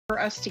for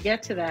us to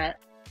get to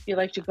that, if you'd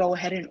like to go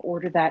ahead and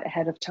order that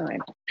ahead of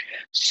time.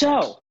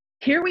 So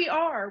here we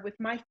are with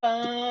my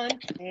fun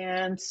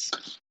pants,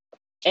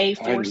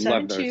 A472. I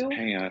love those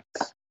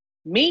pants.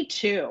 Me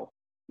too.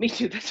 Me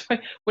too. That's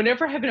why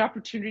whenever I have an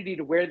opportunity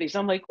to wear these,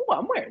 I'm like, oh,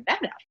 I'm wearing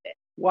that outfit.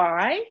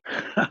 Why?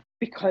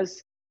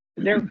 Because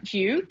they're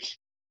cute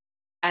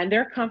and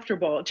they're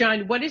comfortable.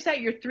 John, what is that?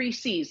 Your 3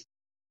 C's?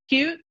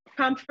 Cute,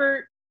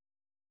 comfort,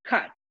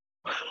 cut.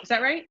 Is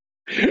that right?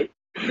 Did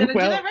I do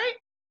that right?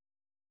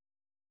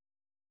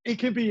 It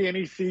could be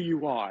any C you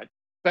want,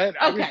 but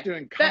I was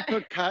doing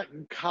comfort, cut,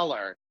 and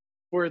color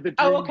for the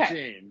dream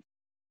jeans.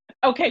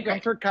 Okay,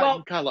 great. Comfort, cut,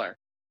 and color.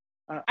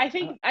 I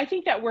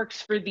think that works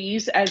for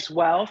these as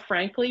well,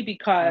 frankly,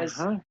 because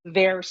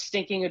they're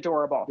stinking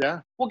adorable.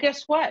 Yeah. Well,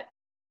 guess what?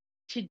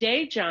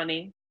 Today,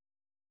 Johnny,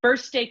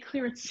 first day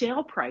clearance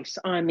sale price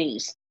on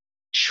these,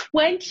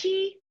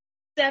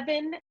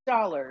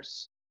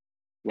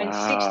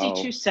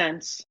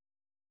 $27.62.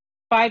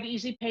 5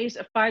 easy pays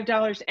of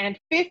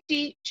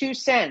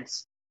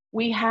 $5.52.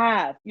 We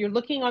have, you're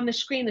looking on the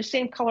screen, the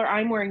same color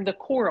I'm wearing, the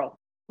coral.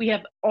 We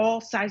have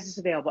all sizes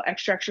available,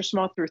 extra, extra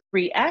small through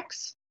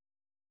 3X.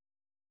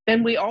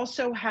 Then we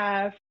also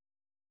have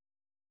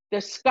the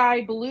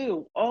sky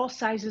blue, all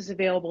sizes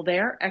available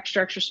there,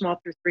 extra, extra small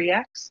through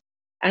 3X.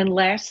 And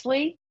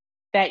lastly,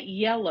 that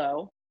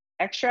yellow,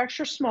 extra,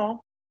 extra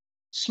small,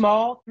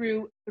 small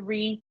through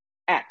 3X.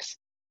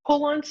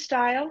 Pull-on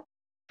style,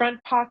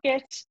 front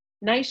pockets,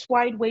 nice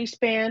wide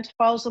waistband,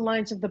 follows the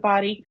lines of the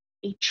body,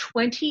 a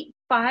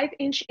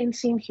 25-inch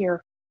inseam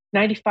here,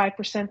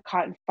 95%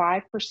 cotton,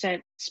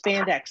 5%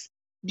 spandex.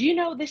 Do you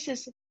know this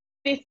is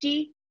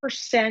 50%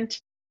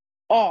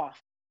 off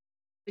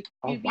the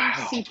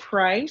QVC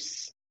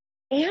price?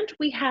 And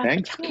we have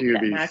a top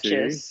that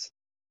matches,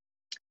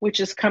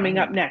 which is coming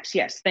up next.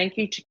 Yes, thank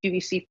you to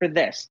QVC for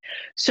this.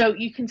 So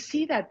you can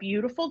see that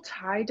beautiful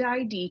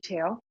tie-dye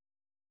detail,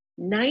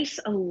 nice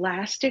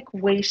elastic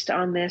waist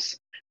on this,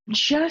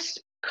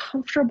 just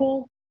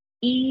comfortable,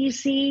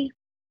 easy.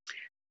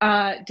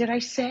 Did I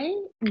say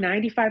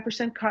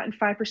 95% cotton,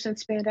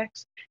 5%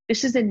 spandex?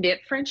 This is a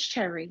knit French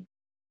terry.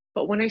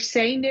 But when I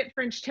say knit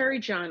French terry,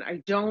 John,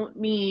 I don't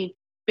mean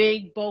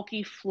big,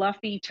 bulky,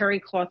 fluffy terry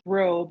cloth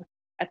robe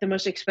at the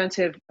most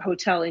expensive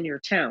hotel in your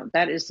town.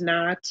 That is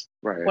not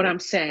what I'm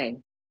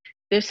saying.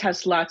 This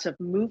has lots of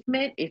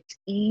movement. It's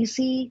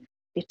easy.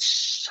 It's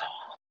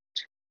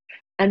soft.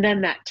 And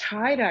then that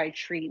tie-dye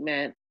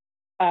treatment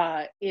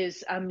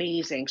is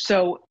amazing.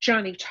 So,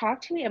 Johnny,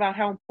 talk to me about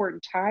how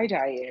important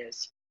tie-dye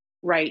is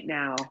right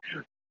now.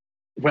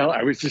 Well,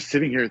 I was just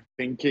sitting here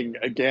thinking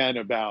again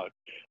about,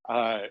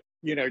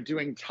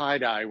 doing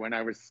tie-dye when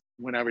I was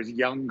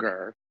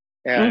younger,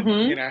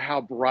 and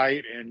how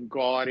bright and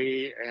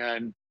gaudy,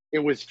 and it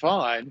was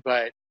fun.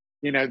 But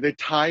the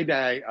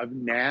tie-dye of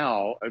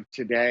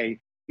today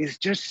is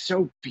just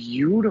so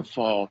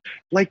beautiful.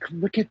 Like,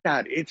 look at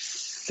that. It's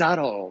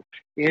subtle.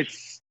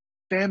 It's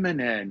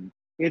feminine.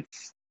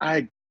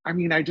 I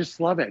just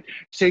love it.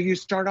 So you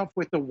start off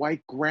with the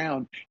white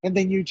ground, and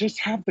then you just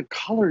have the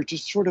color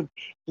just sort of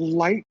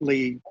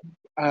lightly,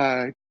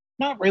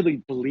 not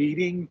really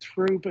bleeding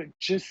through, but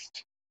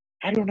just,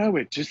 I don't know,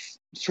 it just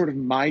sort of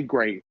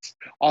migrates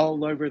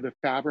all over the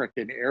fabric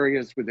in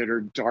areas that are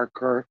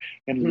darker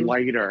and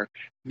lighter.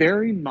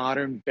 Very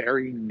modern,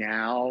 very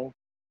now,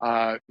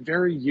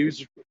 very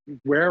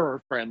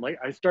wearer friendly.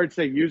 I started to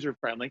say user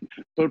friendly,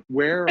 but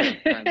wearer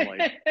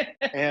friendly.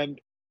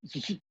 And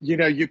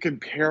you can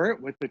pair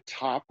it with the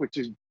top, which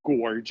is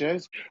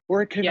gorgeous,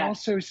 or it can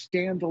also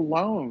stand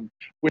alone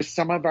with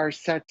some of our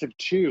sets of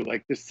 2,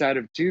 like the set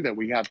of 2 that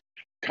we have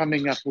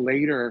coming up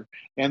later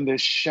in this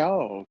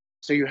show.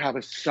 So you have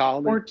a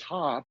solid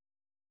top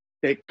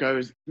that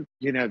goes,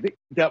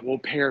 that will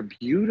pair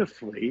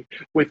beautifully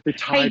with the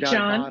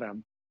tie-dye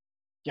bottom.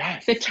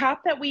 Yes. The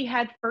top that we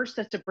had first,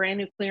 that's a brand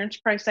new clearance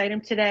price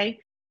item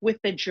today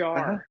with the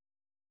jar.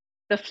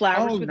 The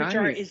flowers with the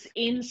jar is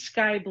in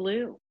sky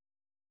blue.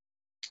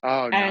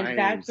 Oh, and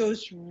that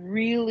goes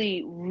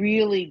really,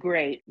 really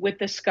great with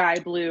the sky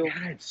blue.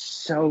 Yeah, it's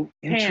so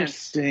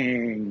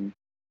interesting.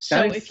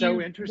 So if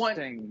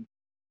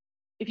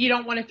you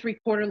don't want a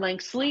 3/4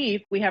 length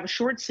sleeve, we have a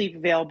short sleeve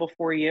available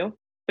for you.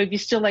 But if you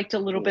still liked a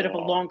little bit of a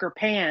longer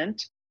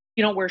pant,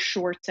 you don't wear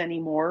shorts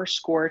anymore, or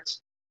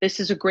skirts, this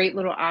is a great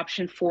little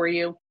option for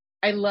you.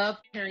 I love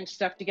pairing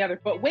stuff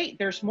together. But wait,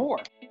 there's more.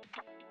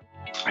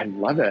 I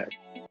love it.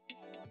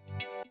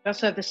 We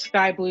also have the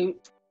sky blue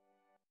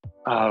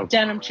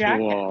denim jacket.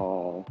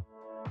 Cool.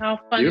 How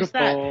fun is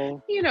that?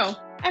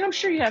 And I'm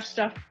sure you have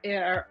stuff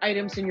or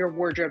items in your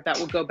wardrobe that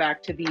will go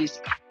back to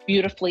these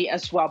beautifully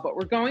as well. But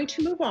we're going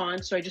to move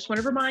on. So I just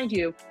want to remind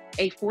you,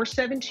 a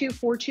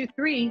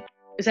 472-423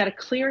 is at a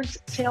clearance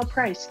sale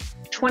price,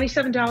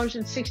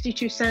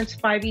 $27.62,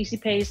 5 easy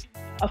pays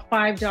of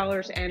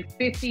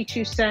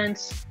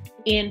 $5.52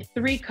 in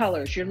 3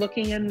 colors. You're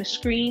looking in the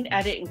screen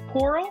at it in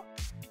coral.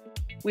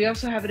 We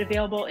also have it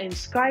available in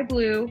sky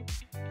blue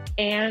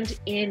and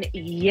in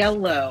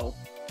yellow.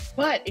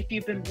 But if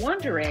you've been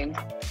wondering,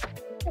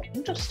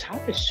 Angel's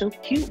top is so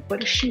cute.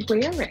 What is she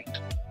wearing?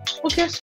 Well, guess